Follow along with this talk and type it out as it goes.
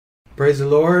Praise the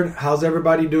Lord. How's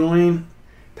everybody doing?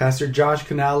 Pastor Josh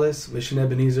Canales, Mission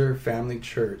Ebenezer Family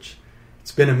Church.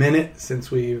 It's been a minute since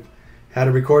we've had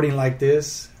a recording like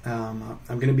this. I'm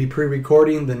going to be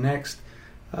pre-recording the next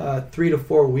 3 to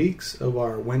 4 weeks of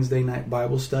our Wednesday night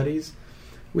Bible studies.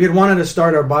 We had wanted to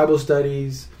start our Bible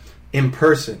studies in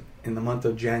person in the month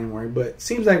of January, but it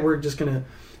seems like we're just going to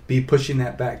be pushing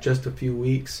that back just a few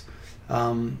weeks.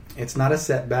 It's not a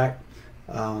setback.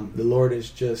 The Lord is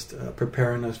just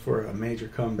preparing us for a major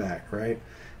comeback, right?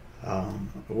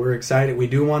 We're excited. We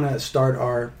do want to start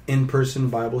our in-person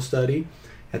Bible study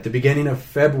at the beginning of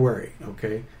February,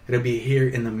 okay? It'll be here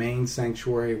in the main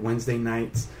sanctuary, Wednesday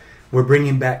nights. We're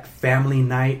bringing back family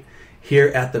night here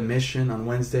at the Mission on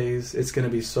Wednesdays. It's going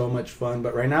to be so much fun.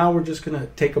 But right now, we're just going to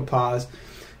take a pause.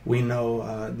 We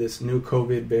know this new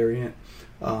COVID variant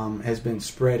has been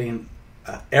spreading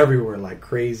everywhere like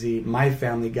crazy. My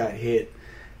family got hit.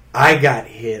 I got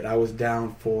hit. I was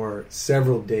down for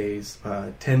several days,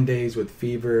 10 days with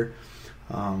fever,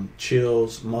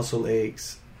 chills, muscle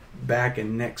aches, back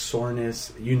and neck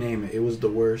soreness, you name it. It was the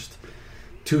worst.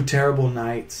 2 terrible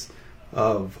nights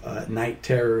of night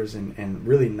terrors and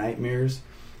really nightmares.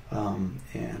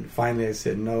 And finally I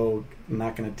said, no, I'm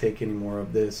not going to take any more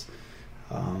of this.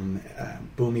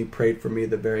 Boomy prayed for me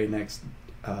the very next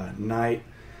night.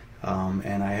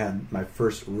 And I had my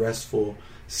first restful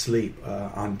sleep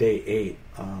on day 8.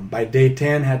 By day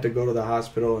 10, had to go to the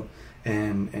hospital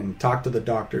and talk to the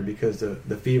doctor because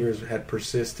the fevers had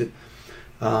persisted.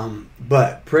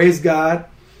 But praise God,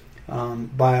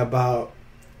 by about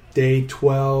day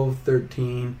 12,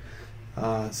 13,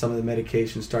 some of the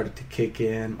medication started to kick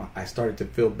in. I started to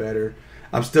feel better.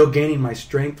 I'm still gaining my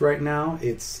strength right now.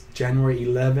 It's January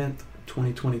 11th,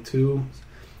 2022.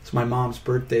 It's my mom's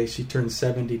birthday. She turned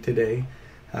 70 today.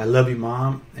 I love you,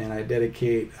 Mom, and I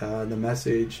dedicate the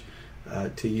message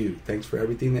to you. Thanks for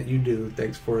everything that you do.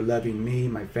 Thanks for loving me,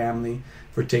 my family,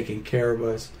 for taking care of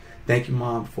us. Thank you,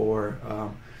 Mom, for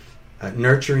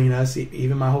nurturing us,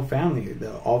 even my whole family.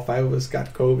 All 5 of us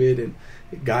got COVID, and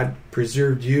God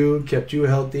preserved you, kept you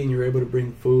healthy, and you were able to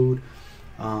bring food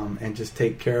and just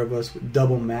take care of us,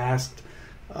 double masked.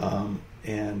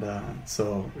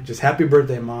 So just happy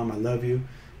birthday, Mom. I love you.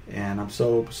 And I'm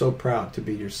so proud to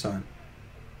be your son.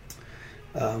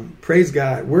 Praise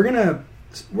God. We're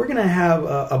gonna have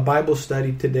a Bible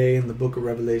study today in the book of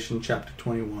Revelation, chapter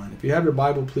 21. If you have your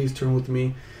Bible, please turn with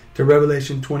me to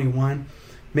Revelation 21.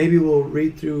 Maybe we'll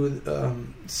read through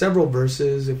several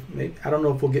verses. I don't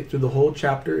know if we'll get through the whole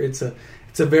chapter. It's a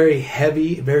very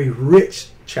heavy, very rich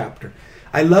chapter.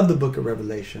 I love the book of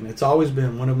Revelation. It's always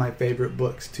been one of my favorite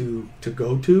books to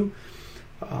go to.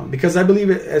 Because I believe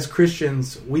as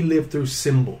Christians, we live through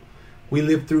symbol. We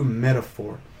live through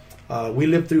metaphor. We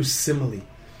live through simile.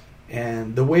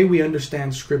 And the way we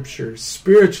understand Scripture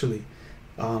spiritually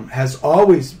has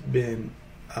always been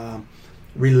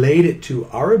related to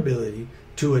our ability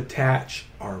to attach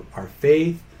our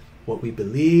faith, what we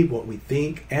believe, what we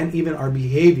think, and even our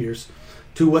behaviors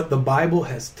to what the Bible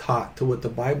has taught, to what the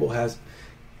Bible has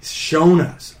shown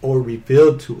us or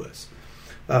revealed to us.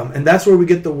 And that's where we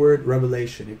get the word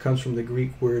revelation. It comes from the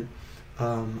Greek word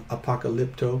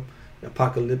apocalypto.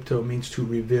 Apocalypto means to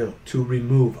reveal, to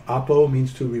remove. Apo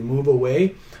means to remove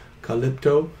away.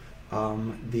 Calypto,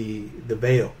 the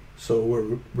veil. So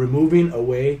we're removing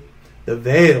away the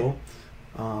veil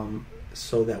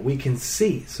so that we can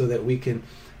see, so that we can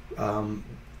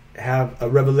have a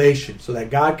revelation, so that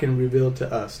God can reveal to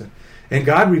us. And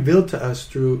God revealed to us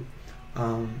through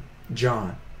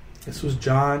John. This was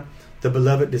John, the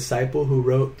beloved disciple who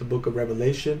wrote the book of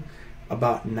Revelation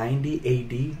about 90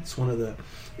 AD.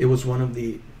 It was one of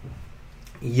the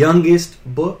youngest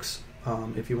books,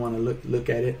 if you want to look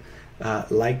at it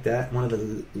like that. One of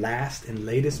the last and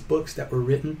latest books that were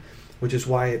written, which is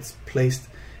why it's placed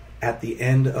at the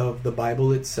end of the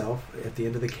Bible itself, at the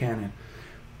end of the canon.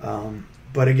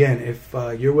 But again, if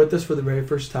you're with us for the very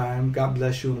first time, God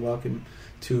bless you and welcome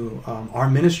to our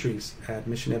ministries at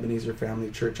Mission Ebenezer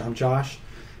Family Church. I'm Josh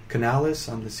Canales.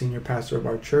 I'm the senior pastor of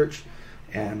our church,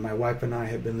 and my wife and I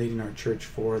have been leading our church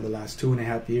for the last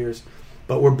 2.5 years.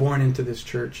 But we're born into this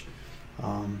church.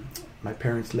 My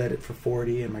parents led it for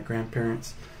 40, and my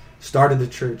grandparents started the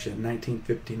church in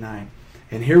 1959.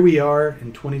 And here we are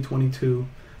in 2022,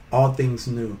 all things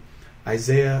new.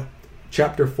 Isaiah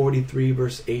chapter 43,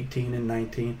 verse 18 and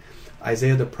 19.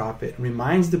 Isaiah the prophet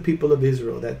reminds the people of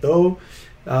Israel that though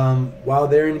while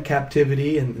they're in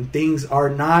captivity and things are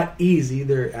not easy,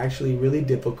 they're actually really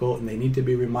difficult, and they need to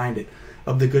be reminded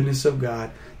of the goodness of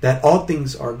God, that all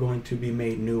things are going to be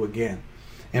made new again.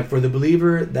 And for the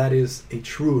believer, that is a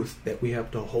truth that we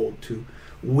have to hold to.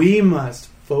 We must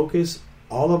focus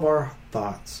all of our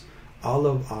thoughts, all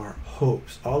of our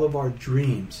hopes, all of our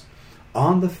dreams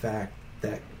on the fact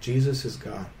that Jesus is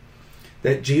God.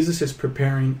 That Jesus is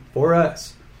preparing for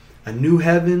us a new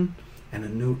heaven and a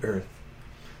new earth.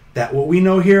 That what we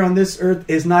know here on this earth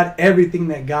is not everything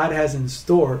that God has in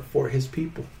store for his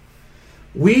people.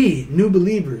 We, new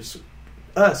believers,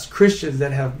 us Christians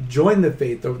that have joined the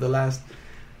faith over the last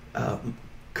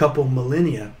couple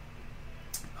millennia,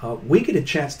 we get a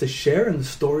chance to share in the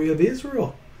story of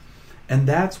Israel. And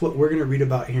that's what we're going to read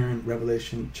about here in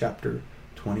Revelation chapter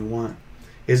 21.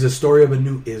 Is the story of a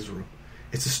new Israel.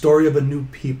 It's the story of a new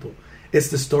people. It's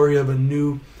the story of a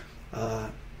new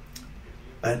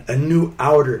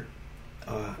outer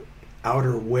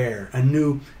wear, a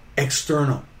new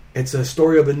external. It's a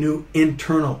story of a new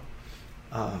internal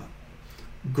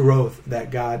growth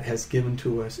that God has given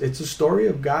to us. It's a story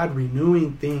of God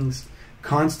renewing things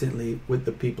constantly with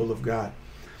the people of God.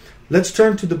 Let's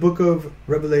turn to the book of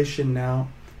Revelation now,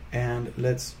 and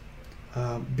let's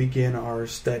begin our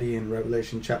study in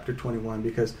Revelation chapter 21,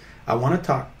 because I want to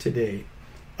talk today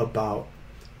about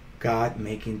God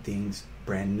making things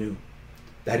brand new.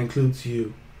 That includes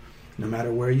you. No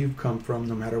matter where you've come from,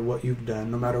 no matter what you've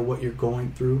done, no matter what you're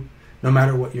going through, no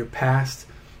matter what your past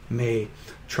may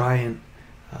try and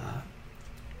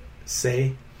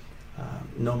say,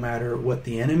 no matter what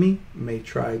the enemy may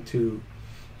try to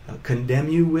condemn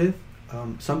you with.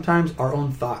 Sometimes our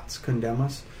own thoughts condemn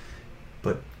us,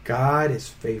 but God is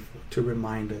faithful to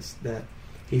remind us that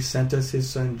he sent us his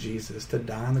son Jesus to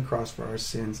die on the cross for our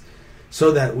sins,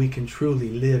 so that we can truly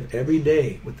live every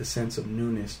day with a sense of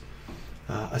newness,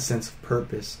 a sense of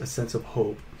purpose, a sense of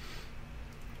hope.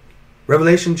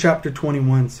 Revelation chapter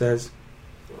 21 says,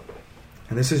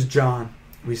 and this is John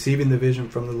receiving the vision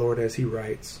from the Lord as he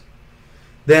writes,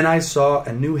 "Then I saw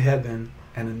a new heaven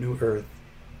and a new earth.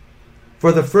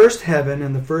 For the first heaven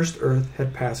and the first earth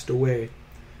had passed away,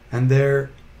 and there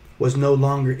was no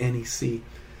longer any sea."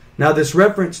 Now this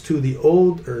reference to the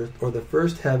old earth, or the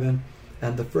first heaven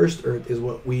and the first earth, is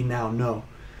what we now know.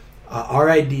 Our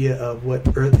idea of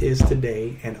what earth is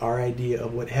today and our idea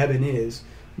of what heaven is,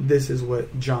 this is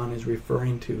what John is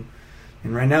referring to.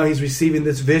 And right now he's receiving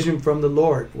this vision from the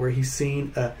Lord, where he's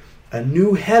seeing a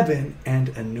new heaven and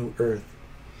a new earth.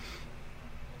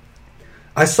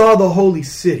 "I saw the holy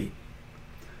city,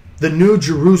 the new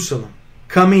Jerusalem,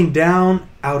 coming down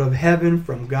out of heaven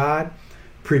from God,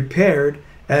 prepared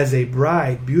as a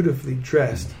bride beautifully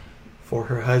dressed for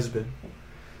her husband."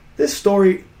 This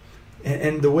story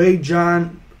and the way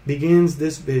John begins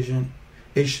this vision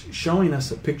is showing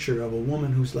us a picture of a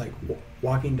woman who's like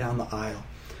walking down the aisle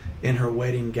in her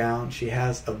wedding gown. She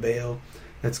has a veil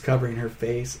that's covering her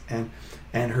face, and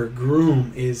her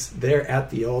groom is there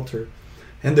at the altar.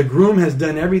 And the groom has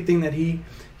done everything that he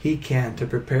can to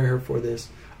prepare her for this.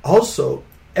 Also,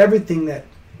 everything that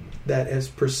has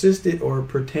persisted or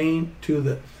pertained to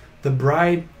the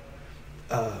bride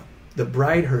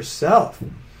herself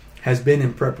has been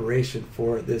in preparation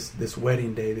for this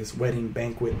wedding day, this wedding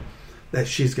banquet that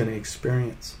she's going to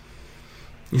experience.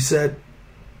 He said,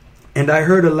 "And I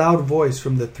heard a loud voice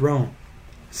from the throne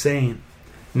saying,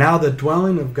 'Now the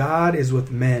dwelling of God is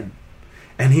with men,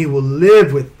 and he will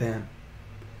live with them.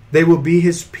 They will be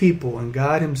his people, and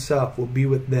God himself will be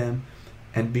with them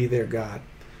and be their God.'"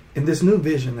 In this new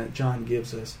vision that John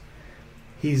gives us,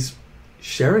 he's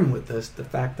sharing with us the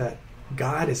fact that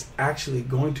God is actually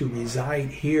going to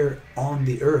reside here on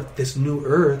the earth, this new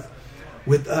earth,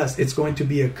 with us. It's going to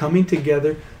be a coming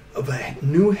together of a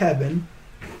new heaven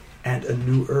and a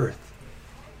new earth,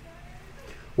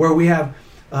 where we have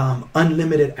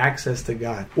unlimited access to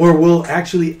God, where we'll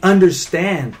actually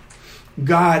understand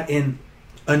God in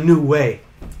a new way,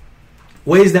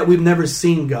 ways that we've never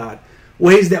seen God,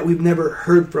 ways that we've never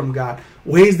heard from God,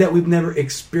 ways that we've never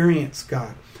experienced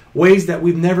God, ways that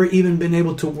we've never even been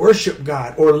able to worship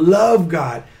God or love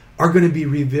God are going to be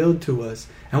revealed to us,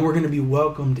 and we're going to be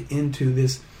welcomed into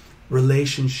this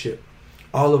relationship.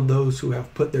 All of those who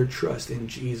have put their trust in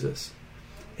Jesus.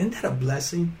 Isn't that a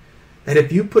blessing? That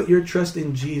if you put your trust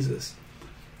in Jesus,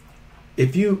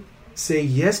 if you say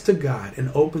yes to God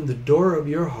and open the door of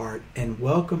your heart and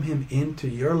welcome him into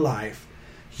your life,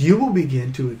 you will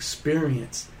begin to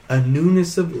experience a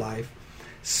newness of life,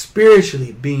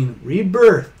 spiritually being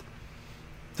rebirthed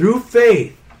through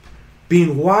faith,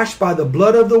 being washed by the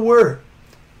blood of the Word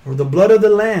or the blood of the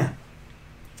Lamb,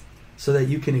 so that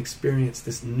you can experience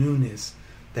this newness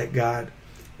that God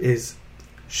is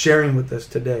sharing with us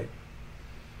today.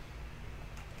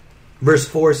 Verse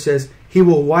 4 says, "He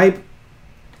will wipe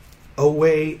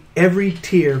away every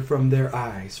tear from their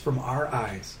eyes," from our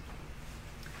eyes.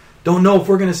 Don't know if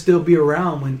we're going to still be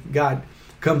around when God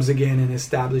comes again and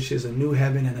establishes a new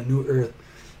heaven and a new earth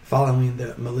following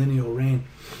the millennial reign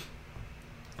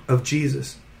of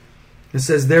Jesus. It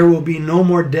says, there will be no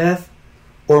more death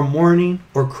or mourning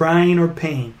or crying or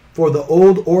pain, for the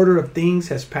old order of things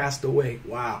has passed away.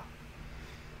 Wow.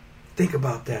 Think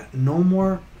about that. No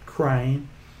more crying,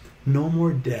 no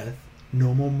more death,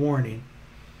 no more mourning,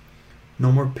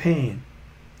 no more pain.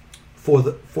 For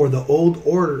the old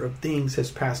order of things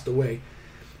has passed away.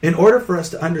 In order for us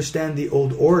to understand the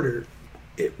old order,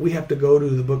 we have to go to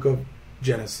the book of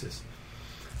Genesis.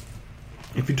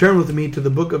 If you turn with me to the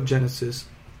book of Genesis,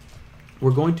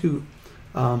 we're going to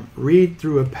read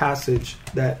through a passage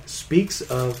that speaks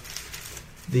of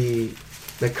the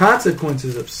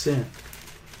consequences of sin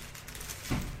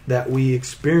that we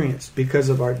experience because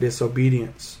of our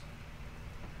disobedience.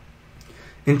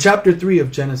 In chapter 3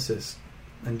 of Genesis,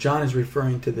 and John is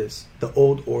referring to this, the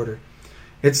old order,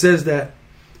 it says that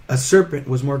a serpent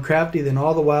was more crafty than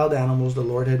all the wild animals the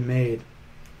Lord had made.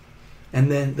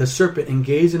 And then the serpent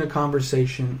engaged in a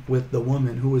conversation with the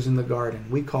woman who was in the garden.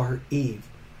 We call her Eve.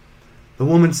 The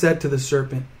woman said to the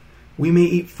serpent, we may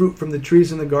eat fruit from the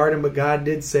trees in the garden, but God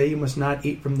did say you must not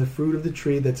eat from the fruit of the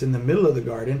tree that's in the middle of the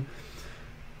garden,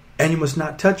 and you must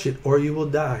not touch it or you will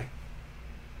die.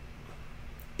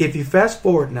 If you fast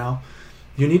forward now,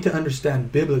 you need to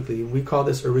understand biblically, we call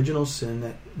this original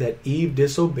sin, that Eve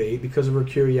disobeyed because of her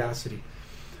curiosity.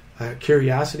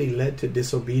 Curiosity led to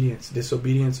disobedience.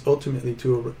 Disobedience ultimately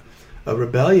to a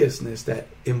rebelliousness that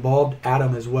involved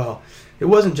Adam as well. It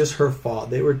wasn't just her fault.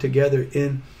 They were together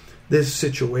in this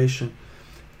situation.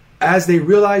 As they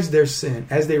realized their sin,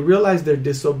 as they realized their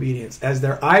disobedience, as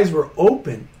their eyes were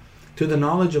open to the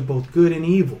knowledge of both good and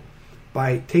evil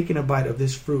by taking a bite of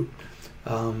this fruit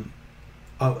from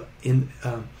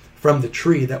the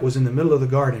tree that was in the middle of the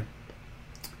garden,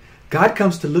 God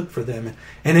comes to look for them.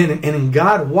 And in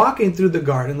God walking through the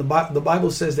garden, the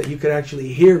Bible says that you could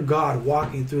actually hear God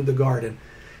walking through the garden,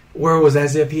 where it was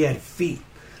as if he had feet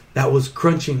that was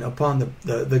crunching upon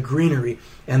the greenery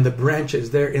and the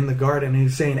branches there in the garden. And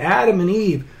he's saying, Adam and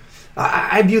Eve.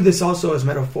 I view this also as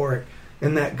metaphoric,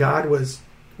 in that God was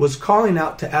calling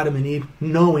out to Adam and Eve,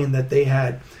 knowing that they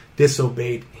had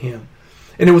disobeyed him.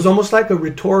 And it was almost like a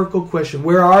rhetorical question.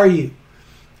 Where are you?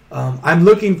 I'm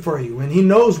looking for you. And he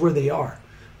knows where they are.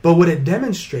 But what it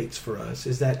demonstrates for us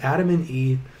is that Adam and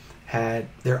Eve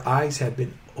their eyes had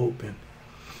been open.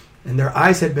 And their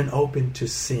eyes had been open to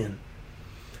sin.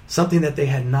 Something that they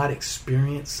had not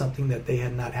experienced. Something that they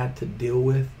had not had to deal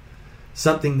with.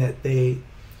 Something that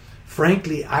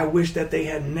frankly, I wish that they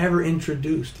had never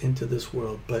introduced into this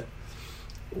world. But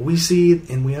we see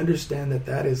and we understand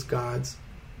that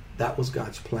was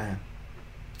God's plan.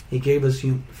 He gave us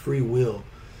free will.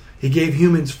 He gave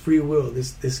humans free will,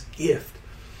 this gift.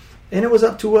 And it was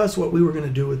up to us what we were going to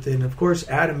do with it. And of course,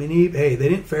 Adam and Eve, they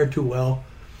didn't fare too well.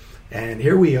 And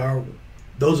here we are,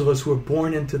 those of us who are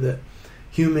born into the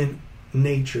human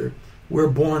nature, we're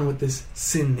born with this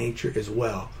sin nature as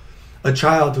well. A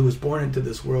child who is born into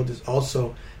this world is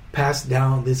also passed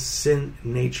down this sin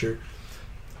nature,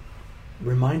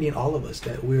 reminding all of us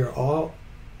that we are all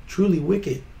truly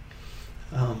wicked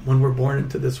when we're born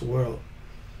into this world.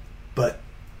 But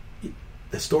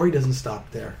the story doesn't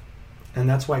stop there. And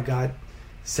that's why God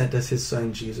sent us his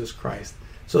son, Jesus Christ,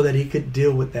 so that he could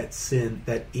deal with that sin,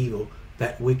 that evil,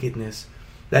 that wickedness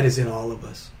that is in all of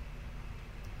us.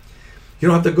 You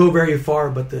don't have to go very far,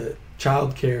 but the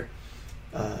child care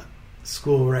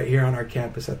school right here on our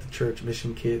campus at the church,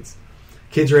 Mission Kids.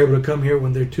 Kids are able to come here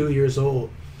when they're 2 years old.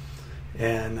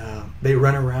 And they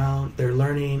run around. They're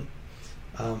learning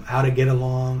how to get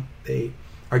along. They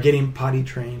are getting potty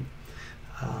trained.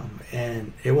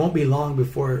 And it won't be long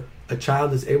before a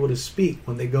child is able to speak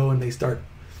when they go and they start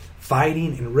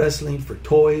fighting and wrestling for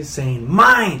toys, saying,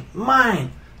 mine,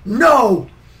 mine, no.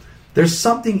 There's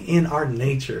something in our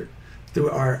nature, through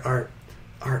our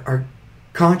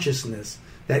consciousness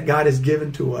that God has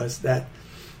given to us, that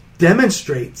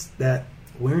demonstrates that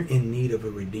we're in need of a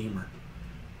Redeemer.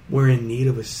 We're in need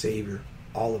of a Savior,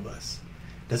 all of us.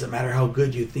 Doesn't matter how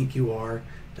good you think you are.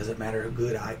 Doesn't matter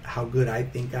how good I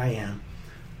think I am.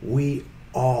 We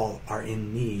all are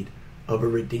in need of a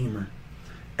Redeemer.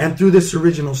 And through this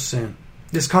original sin,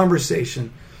 this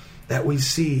conversation that we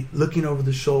see looking over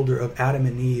the shoulder of Adam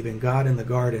and Eve and God in the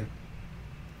garden,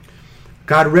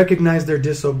 God recognized their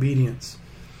disobedience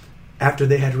after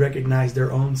they had recognized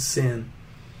their own sin.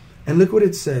 And look what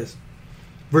it says.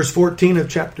 Verse 14 of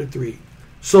chapter 3.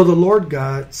 So the Lord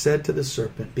God said to the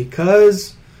serpent,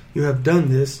 because you have done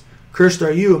this, cursed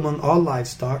are you among all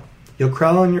livestock. You'll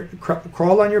crawl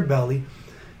on your belly,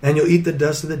 and you'll eat the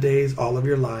dust of the days all of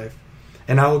your life.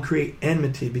 And I will create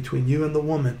enmity between you and the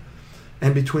woman,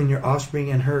 and between your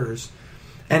offspring and hers.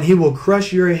 And he will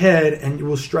crush your head, and you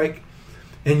will strike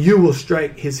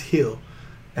his heel.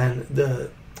 And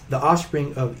the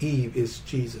offspring of Eve is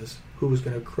Jesus, who was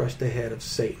going to crush the head of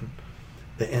Satan,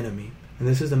 the enemy. And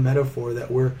this is a metaphor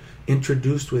that we're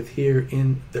introduced with here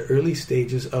in the early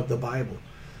stages of the Bible.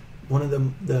 One of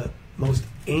the most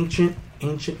ancient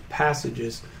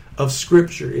passages of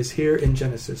Scripture is here in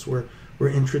Genesis, where we're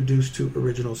introduced to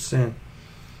original sin.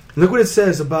 And look what it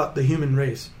says about the human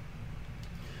race.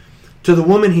 To the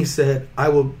woman he said, I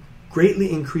will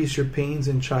greatly increase your pains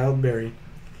in childbearing.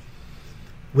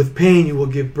 With pain you will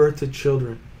give birth to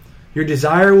children. Your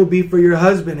desire will be for your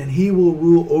husband, and he will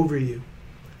rule over you.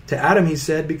 To Adam he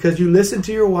said, because you listened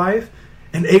to your wife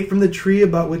and ate from the tree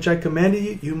about which I commanded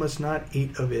you, you must not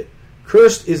eat of it.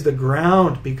 Cursed is the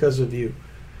ground because of you.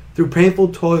 Through painful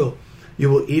toil you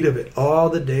will eat of it all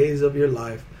the days of your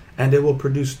life, and it will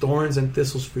produce thorns and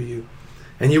thistles for you.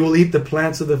 And you will eat the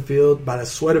plants of the field. By the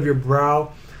sweat of your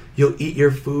brow you'll eat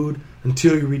your food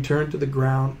until you return to the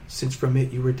ground, since from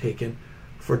it you were taken.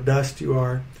 For dust you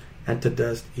are, and to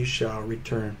dust you shall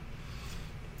return.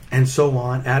 And so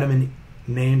on. Adam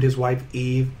named his wife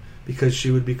Eve because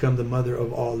she would become the mother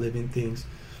of all living things.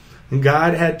 And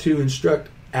God had to instruct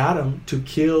Adam to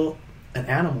kill an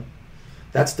animal.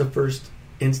 That's the first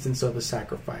instance of a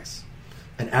sacrifice.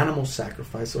 An animal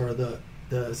sacrifice, or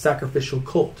the sacrificial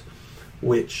cult,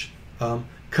 which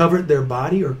covered their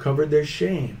body or covered their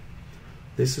shame.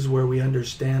 This is where we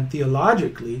understand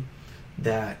theologically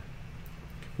that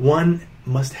one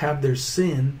must have their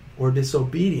sin or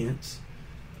disobedience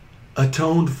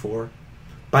atoned for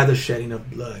by the shedding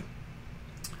of blood.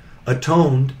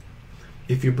 Atoned,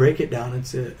 if you break it down,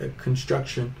 it's a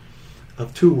construction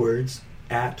of two words,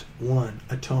 at one,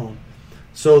 atone.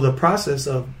 So the process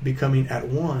of becoming at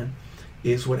one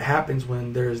is what happens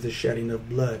when there is the shedding of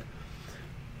blood.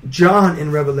 John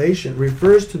in Revelation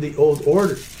refers to the old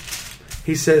order.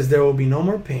 He says there will be no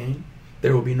more pain,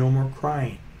 there will be no more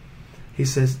crying. He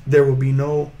says there will be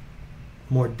no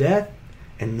more death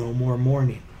and no more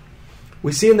mourning.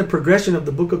 We see in the progression of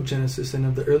the book of Genesis and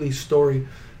of the early story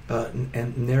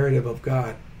and narrative of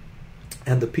God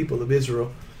and the people of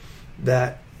Israel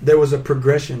that there was a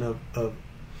progression of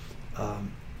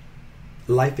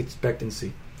life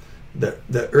expectancy.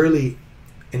 The early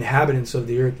inhabitants of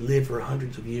the earth lived for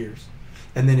hundreds of years,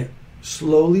 and then it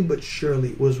slowly but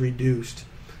surely was reduced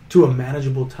to a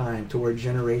manageable time to where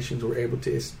generations were able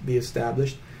to be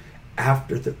established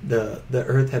after the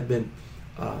earth had been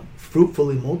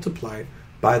fruitfully multiplied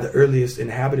by the earliest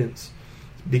inhabitants,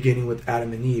 beginning with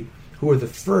Adam and Eve, who were the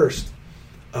first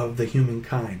of the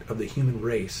humankind, of the human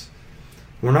race.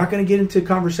 We're not going to get into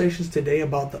conversations today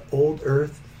about the old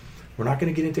earth. We're not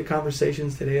going to get into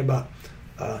conversations today about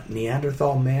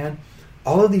Neanderthal man.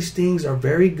 All of these things are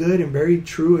very good and very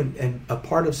true and a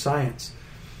part of science.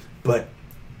 But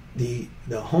the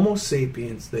Homo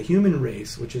sapiens, the human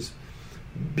race, which is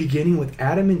beginning with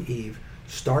Adam and Eve,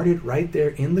 started right there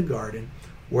in the garden,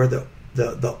 where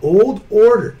the old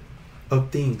order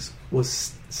of things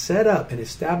was set up and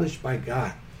established by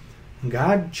God. And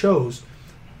God chose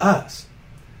us.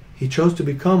 He chose to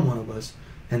become one of us,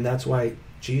 and that's why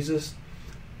Jesus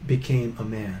became a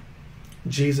man.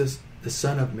 Jesus, the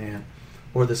Son of Man,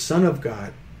 or the Son of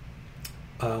God,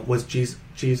 was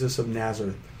Jesus of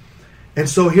Nazareth. And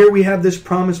so here we have this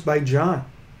promise by John,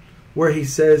 where he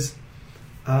says,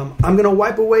 I'm going to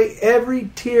wipe away every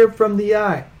tear from the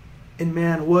eye. And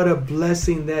man, what a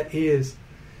blessing that is,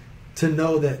 to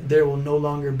know that there will no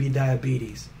longer be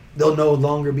diabetes. There'll no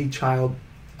longer be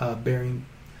child-bearing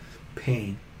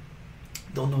pain.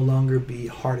 There'll no longer be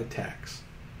heart attacks.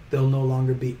 There'll no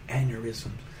longer be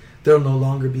aneurysms. There'll no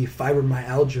longer be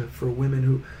fibromyalgia for women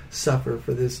who suffer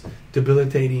for this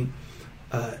debilitating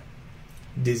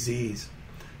disease.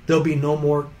 There'll be no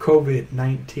more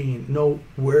COVID-19, no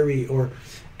worry or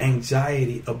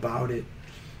anxiety about it.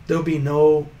 There'll be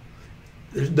no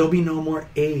more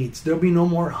AIDS. There'll be no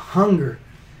more hunger.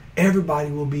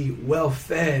 Everybody will be well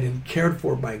fed and cared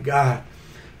for by God,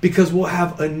 because we'll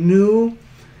have a new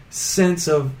sense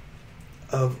of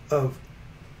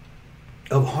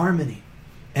harmony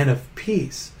and of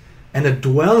peace, and a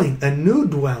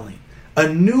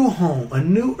new home, a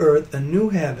new earth, a new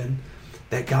heaven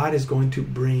that God is going to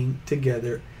bring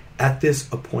together at this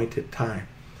appointed time.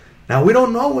 Now, we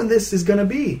don't know when this is going to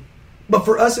be, but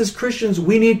for us as Christians,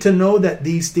 we need to know that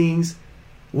these things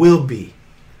will be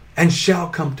and shall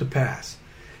come to pass.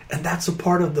 And that's a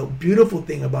part of the beautiful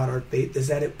thing about our faith, is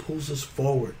that it pulls us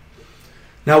forward.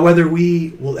 Now, whether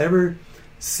we will ever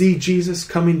see Jesus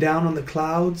coming down on the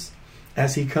clouds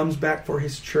as he comes back for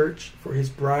his church, for his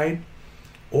bride,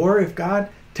 or if God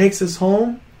takes us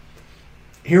home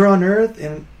here on earth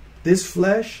in this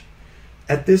flesh,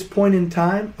 at this point in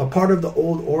time, a part of the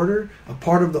old order, a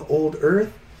part of the old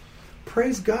earth,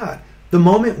 praise God. The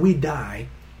moment we die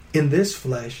in this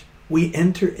flesh, we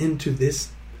enter into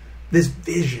this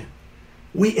vision.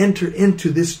 We enter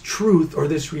into this truth or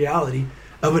this reality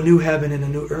of a new heaven and a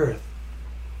new earth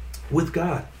with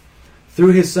God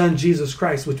through his son Jesus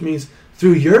Christ, which means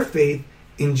through your faith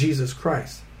in Jesus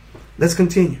Christ. Let's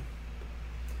continue.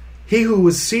 He who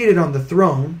was seated on the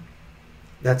throne,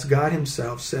 that's God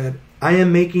himself, said, I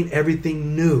am making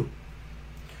everything new.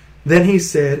 Then he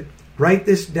said, write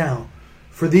this down,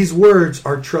 for these words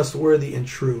are trustworthy and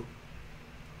true.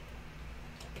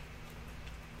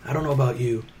 I don't know about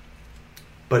you,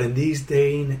 but in these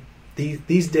days,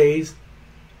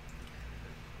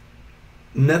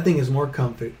 nothing is more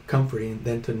comforting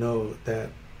than to know that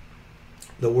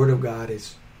the Word of God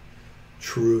is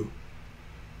true,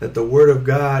 that the Word of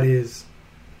God is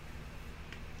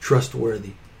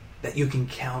trustworthy, that you can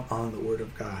count on the Word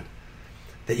of God,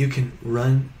 that you can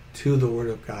run to the Word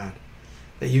of God,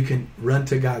 that you can run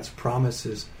to God's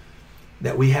promises,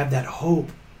 that we have that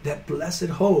hope, that blessed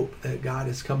hope that God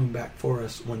is coming back for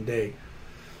us one day.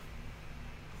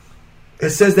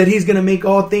 It says that he's going to make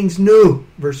all things new,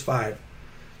 verse 5.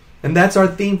 And that's our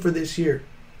theme for this year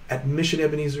at Mission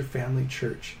Ebenezer Family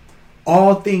Church.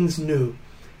 All things new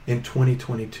in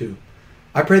 2022.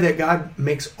 I pray that God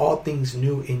makes all things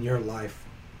new in your life.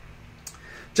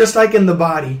 Just like in the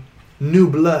body, new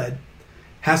blood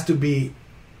has to be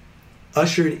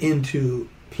ushered into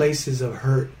places of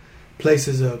hurt,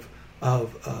 places of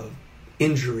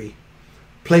injury,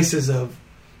 places of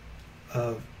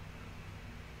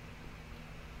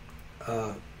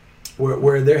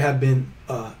where there have been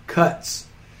cuts.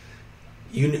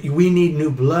 We need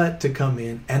new blood to come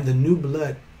in, and the new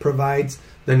blood provides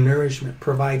the nourishment,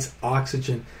 provides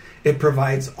oxygen. It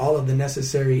provides all of the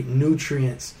necessary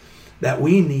nutrients that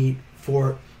we need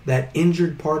for that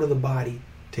injured part of the body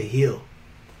to heal.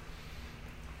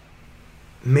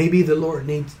 Maybe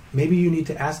you need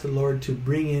to ask the Lord to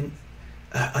bring in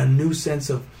a new sense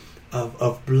of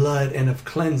blood and of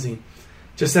cleansing.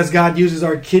 Just as God uses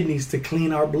our kidneys to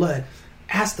clean our blood,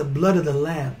 ask the blood of the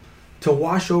Lamb to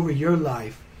wash over your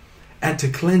life and to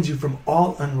cleanse you from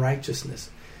all unrighteousness.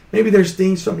 Maybe there's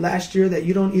things from last year that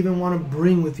you don't even want to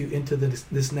bring with you into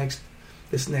this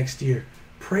next year.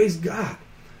 Praise God.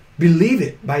 Believe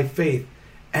it by faith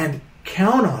and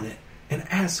count on it and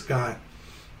ask God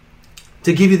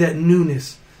to give you that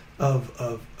newness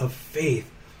of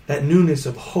faith, that newness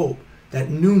of hope, that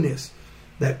newness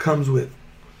that comes with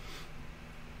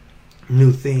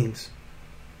new things.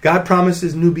 God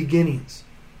promises new beginnings,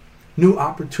 new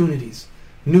opportunities,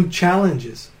 new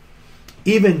challenges,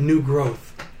 even new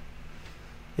growth.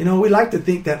 You know, we like to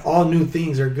think that all new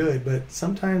things are good, but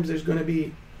sometimes there's going to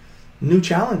be new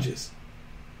challenges.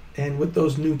 And with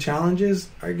those new challenges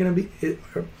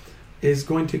is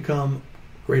going to come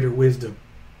greater wisdom.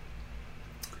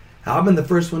 Now, I've been the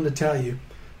first one to tell you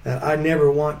that I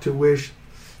never want to wish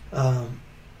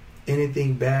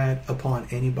anything bad upon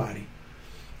anybody.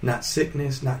 Not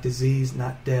sickness, not disease,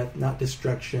 not death, not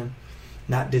destruction,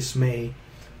 not dismay.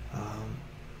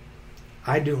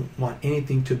 I don't want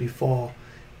anything to befall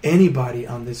anybody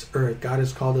on this earth. God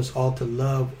has called us all to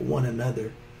love one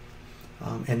another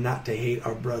and not to hate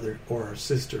our brother or our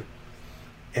sister.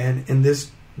 And in this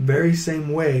very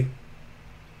same way,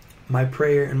 my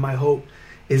prayer and my hope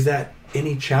is that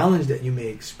any challenge that you may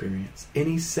experience,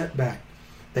 any setback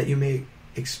that you may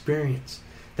experience,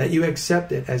 that you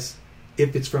accept it as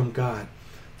if it's from God.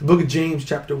 The book of James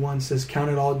chapter 1 says,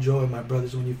 count it all joy, my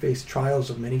brothers, when you face trials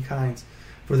of many kinds.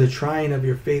 For the trying of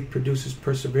your faith produces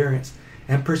perseverance,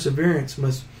 and perseverance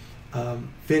must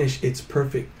finish its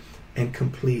perfect and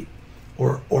complete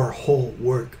or whole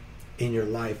work in your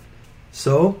life.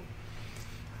 So,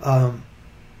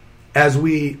 as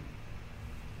we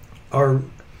are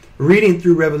reading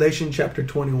through Revelation chapter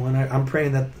 21, I'm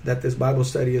praying that this Bible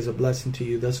study is a blessing to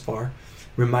you thus far,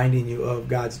 reminding you of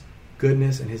God's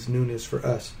goodness and his newness for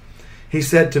us. He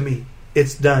said to me,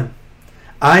 it's done.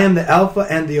 I am the Alpha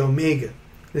and the Omega.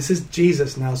 This is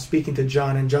Jesus now speaking to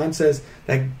John. And John says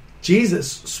that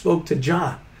Jesus spoke to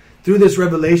John through this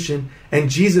revelation. And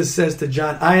Jesus says to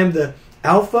John, I am the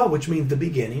Alpha, which means the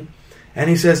beginning. And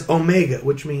he says Omega,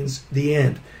 which means the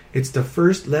end. It's the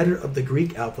first letter of the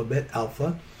Greek alphabet,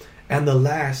 Alpha, and the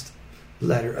last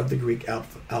letter of the Greek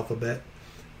alphabet,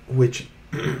 which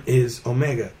is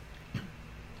Omega.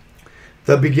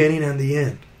 The beginning and the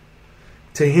end.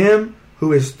 To him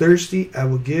who is thirsty, I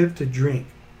will give to drink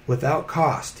without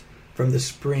cost from the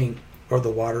spring or the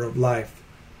water of life.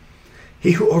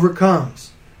 He who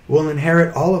overcomes will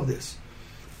inherit all of this.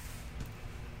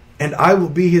 And I will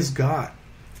be his God,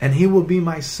 and he will be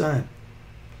my son.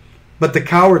 But the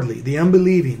cowardly, the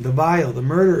unbelieving, the vile, the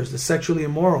murderers, the sexually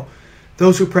immoral,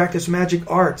 those who practice magic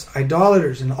arts,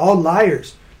 idolaters, and all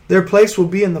liars, their place will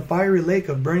be in the fiery lake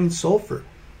of burning sulfur.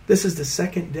 This is the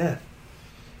second death.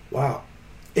 Wow.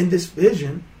 In this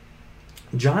vision,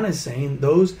 John is saying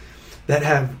those that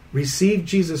have received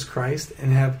Jesus Christ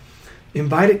and have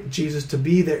invited Jesus to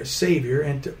be their Savior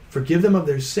and to forgive them of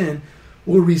their sin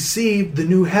will receive the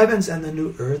new heavens and the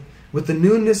new earth with the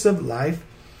newness of life,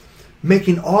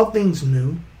 making all things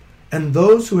new. And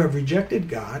those who have rejected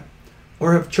God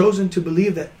or have chosen to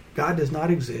believe that God does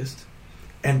not exist,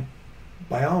 and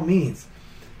by all means,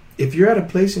 if you're at a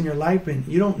place in your life and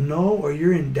you don't know or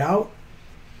you're in doubt,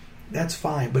 that's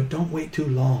fine, but don't wait too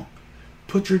long.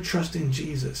 Put your trust in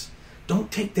Jesus.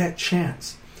 Don't take that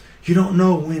chance. You don't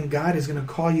know when God is going to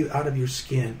call you out of your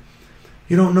skin.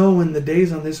 You don't know when the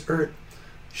days on this earth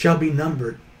shall be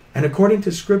numbered. And according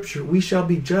to Scripture, we shall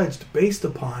be judged based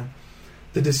upon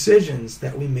the decisions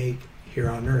that we make here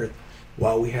on earth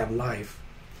while we have life,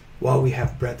 while we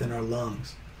have breath in our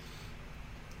lungs.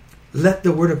 Let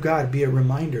the Word of God be a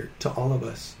reminder to all of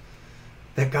us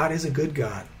that God is a good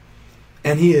God,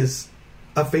 and He is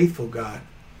a faithful God.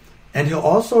 And He'll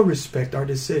also respect our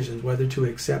decisions, whether to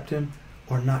accept Him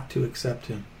or not to accept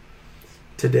Him.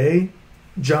 Today,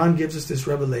 John gives us this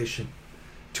revelation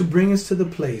to bring us to the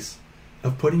place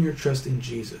of putting your trust in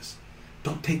Jesus.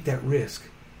 Don't take that risk.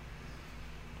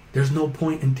 There's no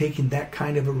point in taking that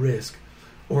kind of a risk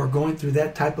or going through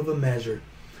that type of a measure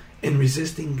and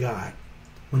resisting God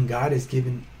when God has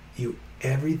given you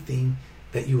everything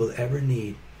that you will ever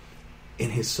need in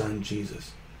His Son,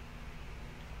 Jesus.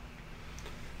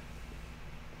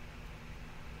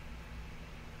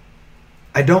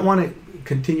 I don't want to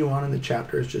continue on in the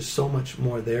chapter. There's just so much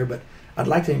more there, but I'd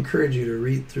like to encourage you to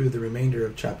read through the remainder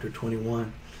of chapter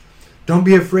 21. Don't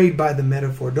be afraid by the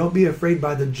metaphor. Don't be afraid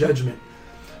by the judgment.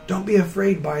 Don't be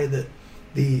afraid by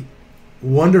the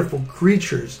wonderful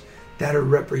creatures that are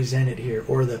represented here,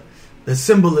 or the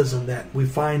symbolism that we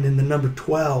find in the number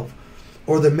 12,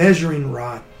 or the measuring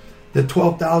rod, the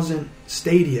 12,000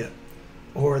 stadia,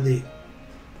 or the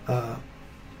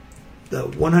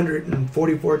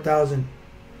 144,000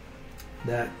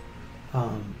 that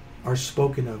are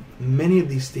spoken of. Many of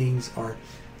these things are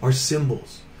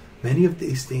symbols. Many of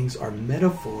these things are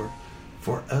metaphor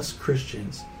for us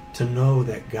Christians to know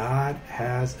that God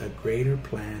has a greater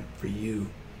plan for you.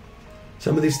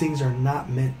 Some of these things are not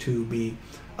meant to be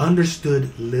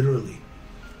understood literally,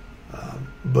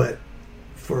 but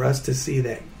for us to see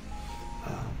that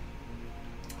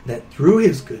that through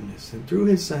His goodness and through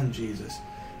His Son Jesus,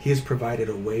 He has provided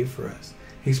a way for us.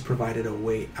 He's provided a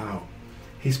way out.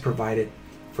 He's provided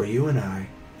for you and I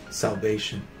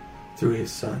salvation through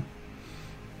His Son.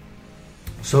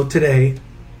 So today,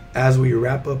 as we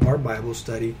wrap up our Bible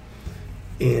study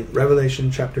in Revelation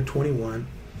chapter 21,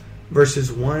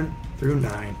 verses 1 through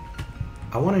 9,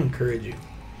 I want to encourage you.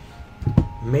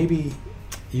 Maybe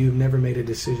you've never made a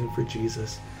decision for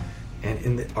Jesus, and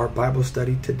in our Bible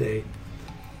study today,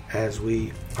 as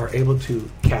we are able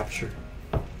to capture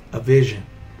a vision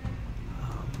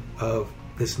of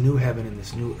this new heaven and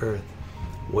this new earth,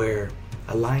 where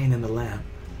a lion and a lamb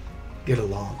get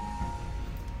along,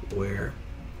 where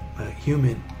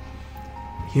humans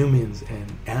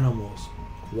and animals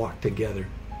walk together,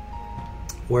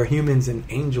 where humans and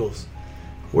angels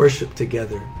worship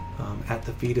together at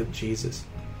the feet of Jesus,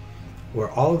 where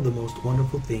all of the most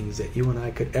wonderful things that you and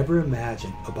I could ever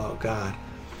imagine about God,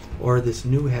 or this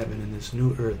new heaven and this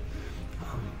new earth,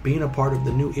 being a part of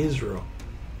the new Israel,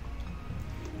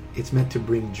 it's meant to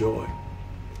bring joy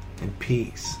and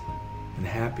peace and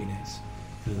happiness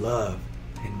and love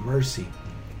and mercy,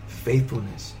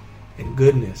 faithfulness and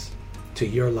goodness to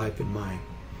your life and mine.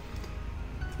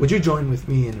 Would you join with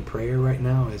me in a prayer right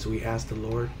now as we ask the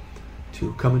Lord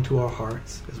to come into our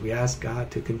hearts, as we ask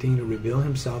God to continue to reveal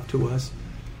Himself to us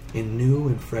in new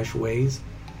and fresh ways,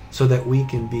 so that we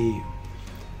can be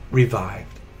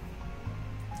revived,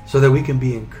 so that we can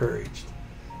be encouraged,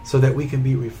 so that we can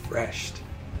be refreshed,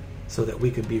 so that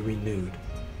we can be renewed.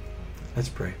 Let's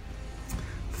pray.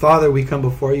 Father, we come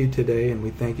before you today and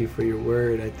we thank you for your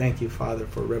word. I thank you, Father,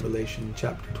 for Revelation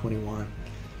chapter 21.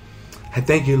 I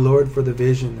thank you, Lord, for the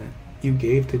vision that you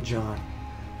gave to John.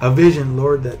 A vision,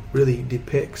 Lord, that really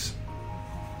depicts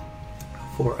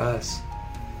for us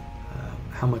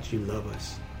how much you love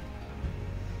us.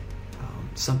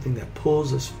 Something that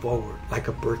pulls us forward like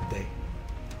a birthday.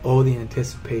 Oh, the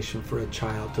anticipation for a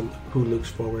child who looks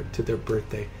forward to their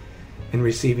birthday and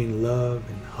receiving love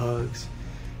and hugs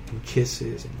and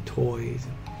kisses and toys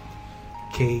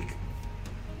and cake.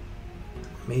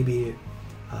 Maybe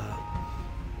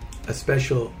a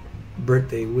special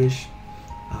birthday wish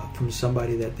from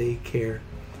somebody that they care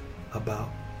about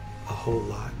a whole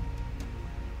lot.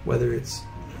 Whether it's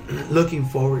looking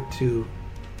forward to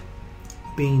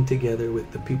being together with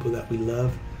the people that we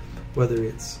love, whether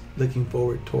it's looking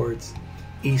forward towards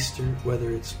Easter,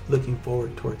 whether it's looking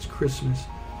forward towards Christmas,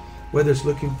 whether it's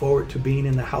looking forward to being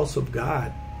in the house of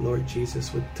God, Lord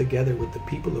Jesus, together with the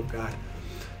people of God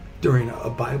during a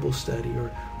Bible study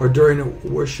or during a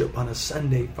worship on a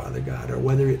Sunday, Father God, or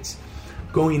whether it's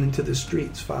going into the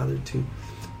streets, Father, to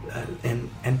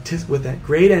with that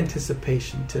great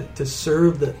anticipation to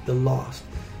serve the lost,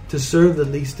 to serve the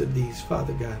least of these,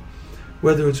 Father God.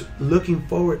 Whether it's looking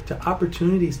forward to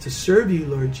opportunities to serve you,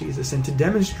 Lord Jesus, and to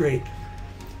demonstrate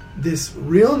this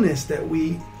realness that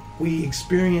we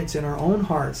experience in our own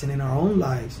hearts and in our own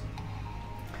lives,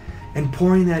 and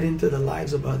pouring that into the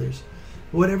lives of others.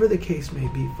 Whatever the case may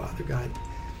be, Father God,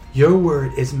 your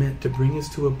word is meant to bring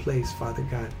us to a place, Father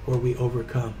God, where we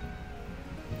overcome.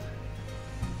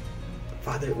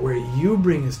 Father, where you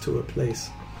bring us to a place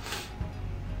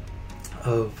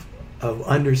of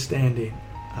understanding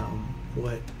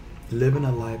what living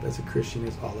a life as a Christian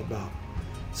is all about.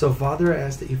 So, Father, I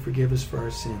ask that you forgive us for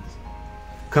our sins.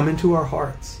 Come into our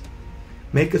hearts.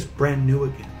 Make us brand new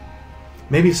again.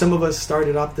 Maybe some of us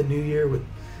started off the new year with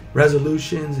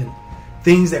resolutions and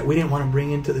things that we didn't want to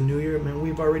bring into the new year. Man,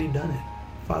 we've already done it.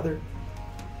 Father,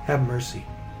 have mercy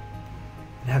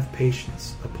and have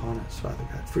patience upon us, Father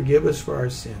God. Forgive us for our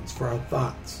sins, for our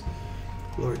thoughts,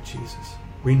 Lord Jesus.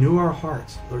 Renew our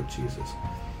hearts, Lord Jesus.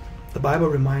 The Bible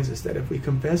reminds us that if we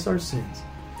confess our sins,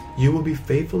 you will be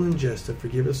faithful and just to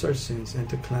forgive us our sins and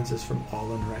to cleanse us from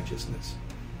all unrighteousness.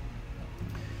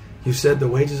 You said the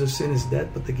wages of sin is death,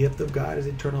 but the gift of God is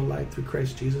eternal life through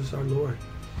Christ Jesus our Lord.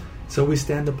 So we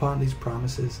stand upon these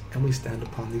promises and we stand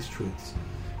upon these truths.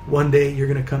 One day you're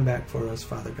going to come back for us,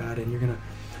 Father God, and you're going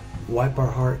to wipe our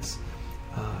hearts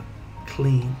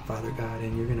clean, Father God,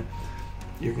 and you're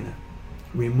going to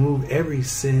remove every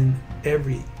sin,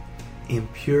 every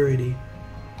impurity,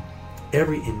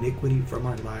 every iniquity from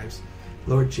our lives,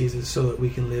 Lord Jesus, so that we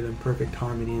can live in perfect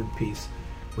harmony and peace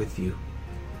with you.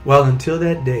 Well, until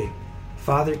that day,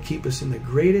 Father, keep us in the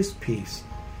greatest peace,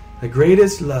 the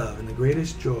greatest love, and the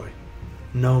greatest joy,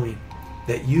 knowing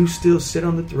that you still sit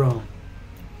on the throne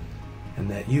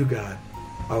and that you, God,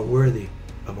 are worthy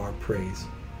of our praise.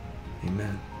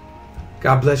 Amen.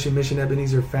 God bless you, Mission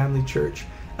Ebenezer Family Church.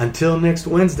 Until next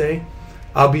Wednesday,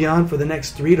 I'll be on for the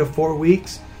next 3 to 4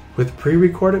 weeks with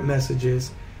pre-recorded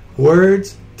messages,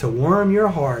 words to warm your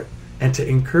heart and to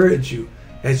encourage you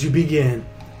as you begin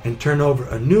and turn over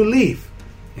a new leaf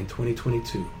in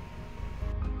 2022.